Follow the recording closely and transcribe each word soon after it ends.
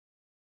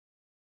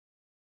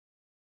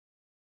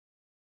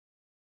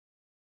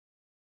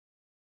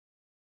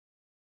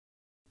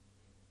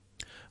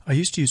I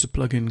used to use a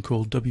plugin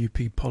called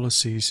WP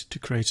Policies to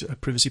create a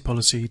privacy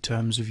policy,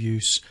 terms of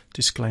use,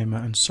 disclaimer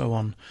and so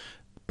on,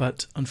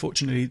 but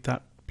unfortunately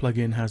that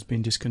plugin has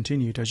been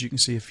discontinued. As you can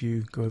see, if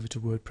you go over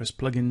to WordPress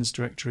plugins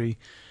directory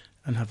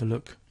and have a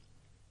look,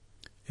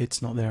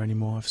 it's not there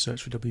anymore. I've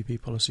searched for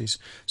WP Policies.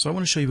 So I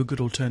want to show you a good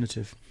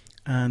alternative,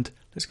 and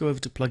let's go over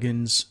to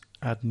plugins,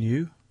 add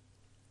new,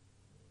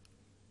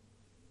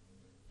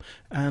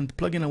 and the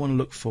plugin I want to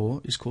look for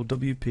is called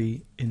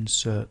WP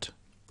Insert.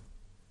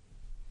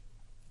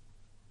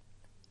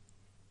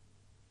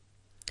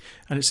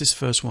 And it's this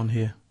first one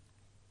here.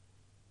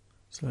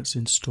 So let's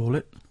install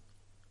it.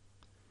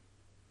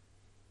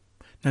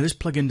 Now this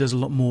plugin does a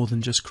lot more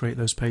than just create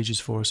those pages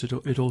for us.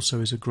 It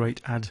also is a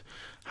great ad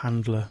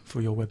handler for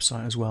your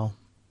website as well.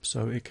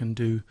 So it can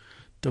do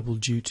double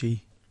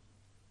duty.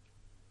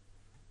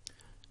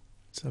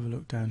 Let's have a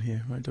look down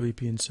here. Right,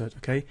 WP Insert,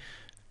 okay.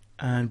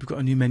 And we've got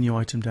a new menu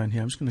item down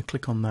here. I'm just going to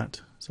click on that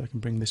so I can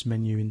bring this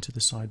menu into the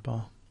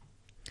sidebar.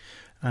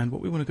 And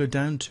what we want to go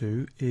down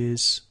to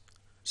is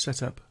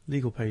set up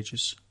legal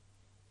pages.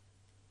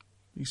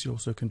 You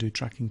also can do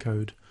tracking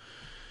code.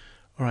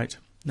 Alright,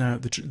 now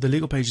the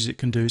legal pages it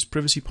can do is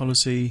privacy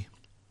policy,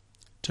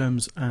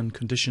 terms and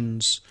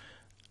conditions,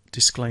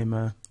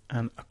 disclaimer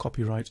and a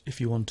copyright if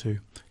you want to.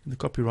 And the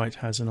copyright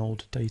has an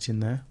old date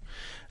in there,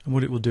 and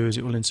what it will do is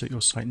it will insert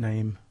your site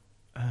name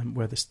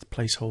where this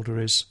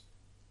placeholder is.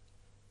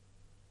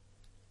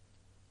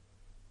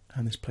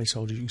 And this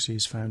placeholder you can see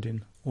is found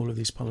in all of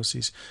these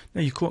policies.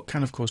 Now you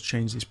can of course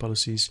change these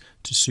policies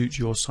to suit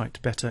your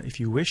site better if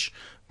you wish,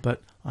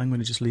 but I'm going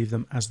to just leave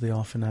them as they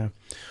are for now.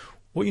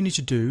 What you need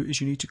to do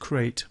is you need to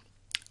create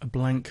a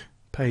blank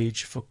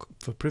page for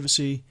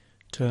privacy,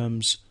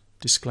 terms,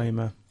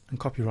 disclaimer and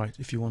copyright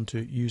if you want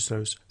to use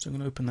those. So I'm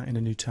going to open that in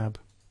a new tab,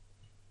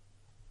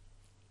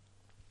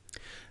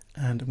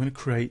 and I'm going to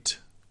create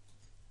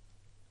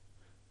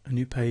a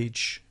new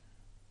page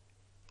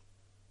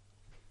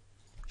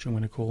which I'm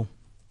going to call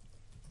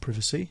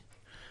privacy.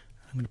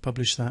 I'm going to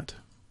publish that.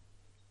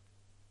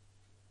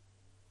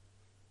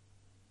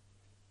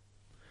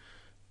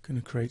 I'm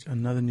going to create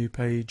another new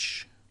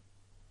page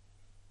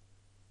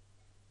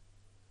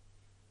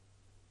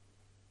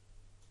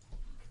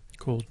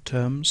called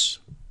terms,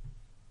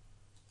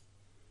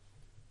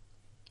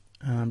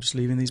 and I'm just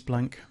leaving these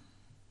blank,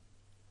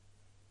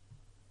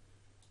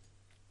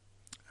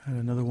 and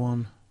another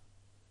one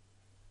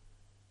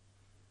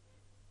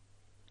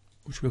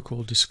which we'll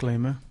call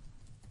disclaimer.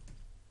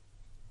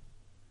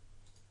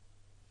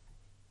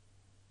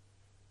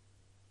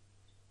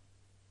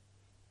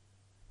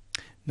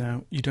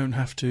 Now you don't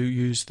have to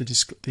use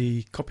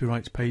the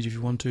copyright page if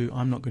you want to.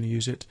 I'm not going to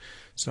use it,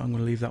 so I'm going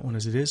to leave that one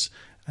as it is.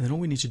 And then all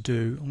we need to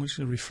do, I'm just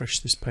going to refresh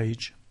this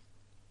page,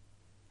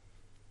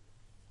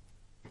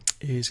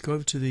 is go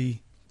over to this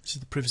is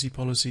the privacy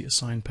policy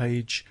assign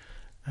page,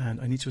 and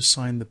I need to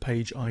assign the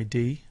page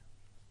ID.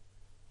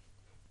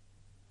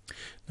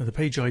 Now the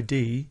page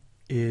ID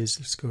is,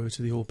 let's go over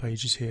to the all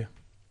pages here.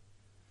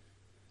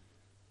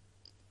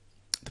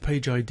 The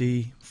page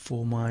ID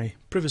for my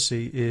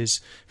privacy is,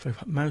 if I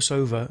mouse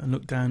over and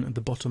look down at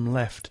the bottom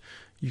left,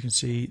 you can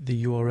see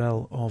the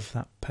URL of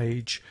that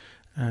page,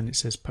 and it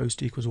says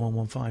post equals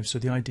 115, so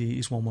the ID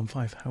is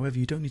 115. However,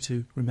 you don't need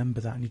to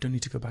remember that, and you don't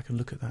need to go back and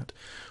look at that.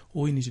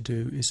 All you need to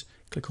do is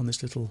click on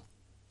this little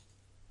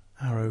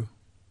arrow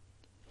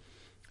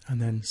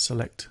and then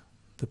select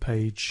the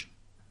page,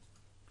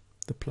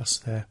 the plus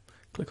there,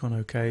 click on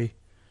OK,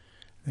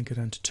 then go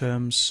down to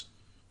terms,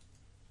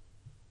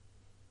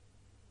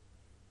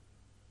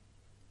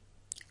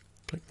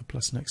 click the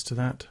plus next to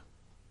that,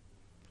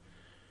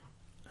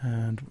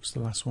 and what's the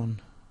last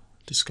one?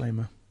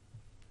 Disclaimer.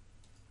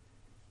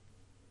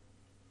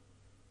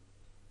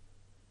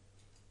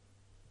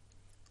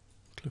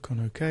 Click on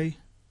OK.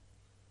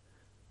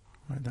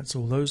 Right, that's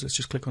all those. Let's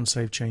just click on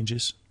Save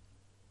Changes.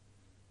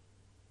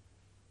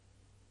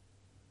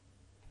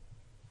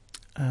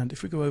 And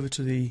if we go over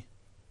to the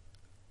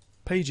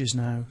pages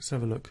now, let's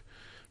have a look.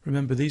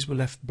 Remember, these were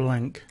left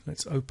blank.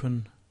 Let's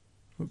open,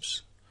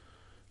 oops,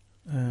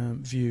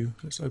 view.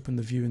 Let's open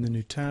the view in the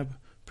new tab.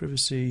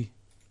 Privacy,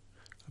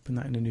 open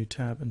that in a new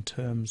tab, and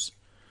terms,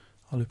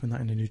 I'll open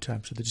that in a new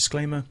tab. So the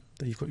disclaimer,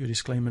 there you've got your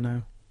disclaimer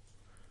now.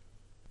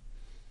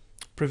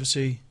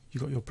 Privacy,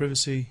 you've got your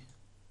privacy,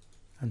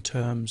 and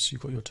terms,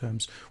 you've got your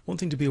terms. One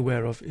thing to be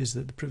aware of is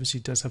that the privacy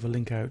does have a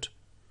link out,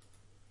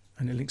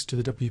 and it links to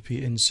the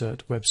WP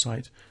Insert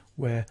website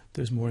where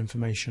there's more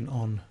information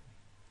on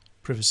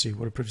privacy,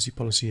 what a privacy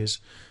policy is.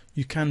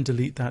 You can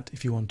delete that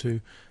if you want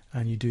to,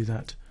 and you do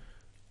that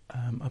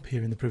up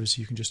here in the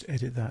privacy. You can just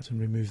edit that and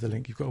remove the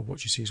link. You've got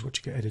what you see is what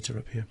you get editor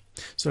up here.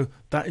 So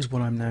that is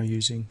what I'm now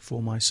using for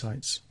my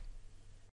sites.